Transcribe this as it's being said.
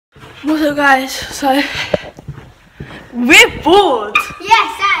What's up, guys? So we're bored.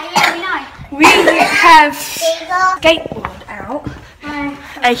 Yes, yeah, we know. We have skateboard out,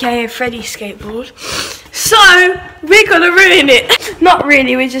 aka Freddy's skateboard. So we're gonna ruin it. Not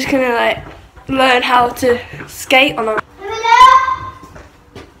really. We're just gonna like learn how to skate on our. Hello.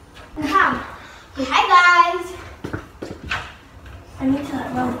 Hi guys. I need to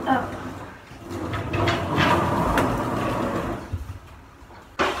like roll it up.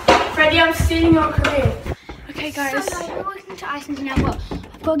 Freddy, I'm stealing your career. Okay, guys. So we're walking to Iceland now, but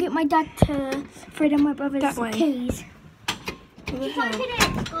I've got to get my dad to Fred and my brother's keys. I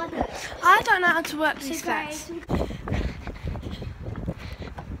don't know how to work these flats.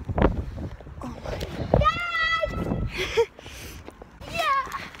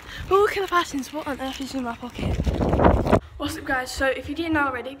 We're walking the passings. What on earth is in my pocket? What's up, guys? So if you didn't know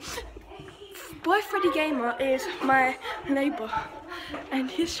already, Boy Freddy Gamer is my neighbour,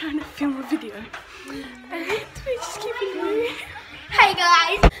 and he's trying to film a video, and we just keep it. Hey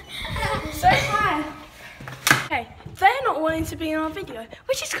guys. So hi. Okay, they're not wanting to be in our video,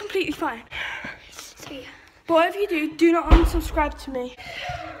 which is completely fine. So yeah. But whatever you do, do not unsubscribe to me.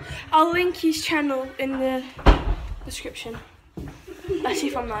 I'll link his channel in the description. Let's see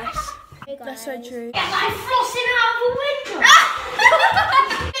if I'm nice. Hey That's so true. Yeah, like flossing out of a window.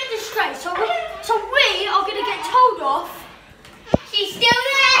 Disgrace. So we are gonna get told off. She's still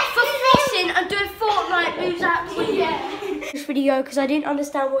there for flossing and doing Fortnite moves out the window. This video because I didn't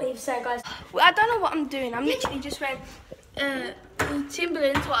understand what he was saying, guys. Well, I don't know what I'm doing. I'm literally just wearing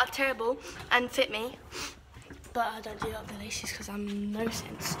Timberlands, what are terrible and fit me. But I don't do up the laces because I'm no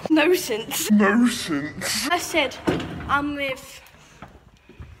sense. No sense. No sense. I said I'm with.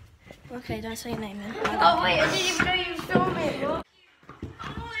 Okay, don't say your name then. Oh wait, I didn't even know you were filming. What?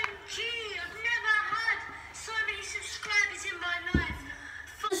 OMG, I've never had so many subscribers in my life.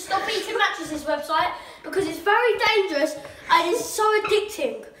 Stop Eating Mattresses website because it's very dangerous and it's so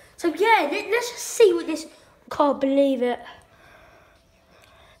addicting. So yeah, let's just see what this. Can't believe it.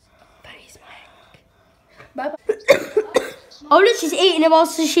 Bye. Oh look, she's eating it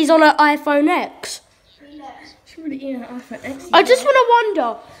whilst she's on her iPhone X. She's really eating an iPhone X. I just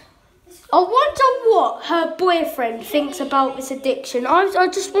wonder what her boyfriend thinks about this addiction. I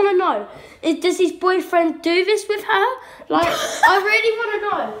just want to know. Does his boyfriend do this with her? Like, I really want to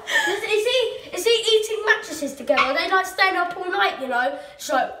know. Is he eating mattresses together? Are they like staying up all night, you know?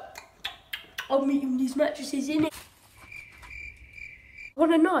 So, I'm eating these mattresses in it. I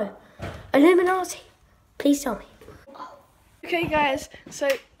want to know. Illuminati, please tell me. Okay, guys. So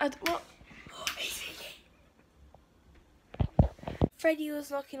what? Freddy was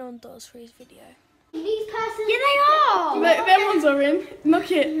knocking on doors for his video. These persons. Yeah, they are. Them ones are in.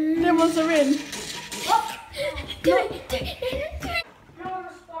 Knock it. Them ones are in. What? Do it. No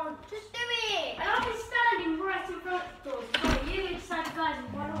response. Just do it. And I've been standing right in front of the doors. So you decide, guys, and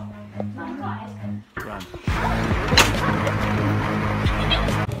why not? Guys. Run.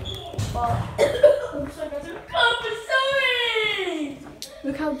 I'm so nervous. I'm sorry.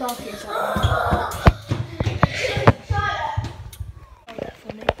 Look how dark it is out there.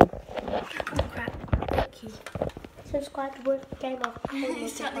 Subscribe to Boy Freddy Gamer.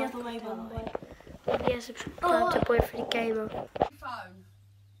 It's the other way, by the way. Yeah, subscribe to Boy Freddy Gamer.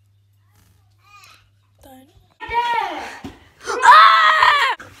 Don't. Ah!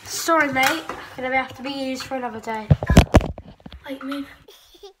 Sorry, mate. Gonna have to be used for another day. Like me.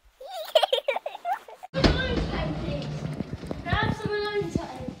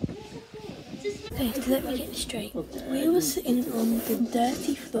 Okay, so let me get this straight. We were sitting on the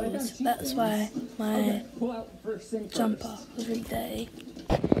dirty floors. That's why my jumper was really dirty.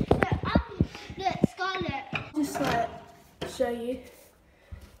 Look, Scarlett. Just like show you.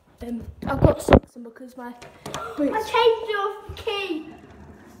 I've got socks on because my boots. I changed your key.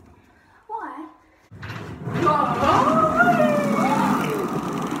 Why?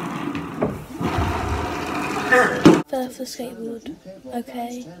 Fell off the skateboard.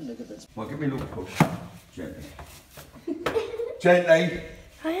 Okay. Well, give me a little push. Gently. Gently.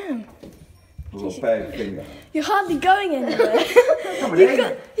 I am. With a little bad finger. You're hardly going anywhere. Come on,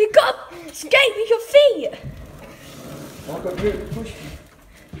 you got to skate with your feet. I've got you to push.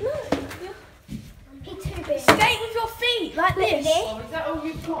 No. It's too big. Skate with your feet like this. Oh, is that all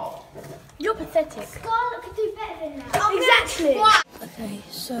you've got? You're pathetic. Scarlett could do better than that. Exactly. Okay,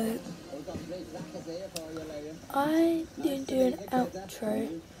 so I didn't do an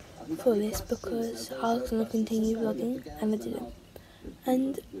outro for this because I was going to continue vlogging and I didn't.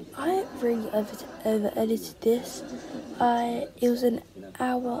 And I really over edited this. It was an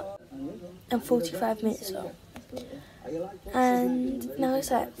hour and 45 minutes long. and now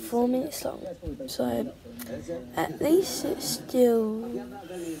it's like 4 minutes long, so at least it's still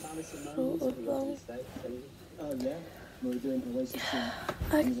sort of long.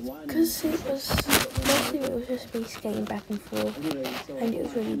 Because it was just me skating back and forth, and it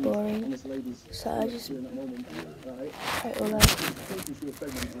was really boring, so I just cut it all out.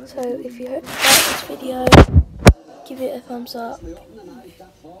 So if you like this video, give it a thumbs up.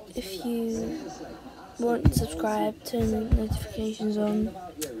 If you want to subscribe, turn the notifications on.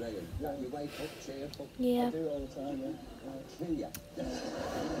 Yeah.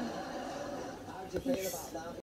 Peace.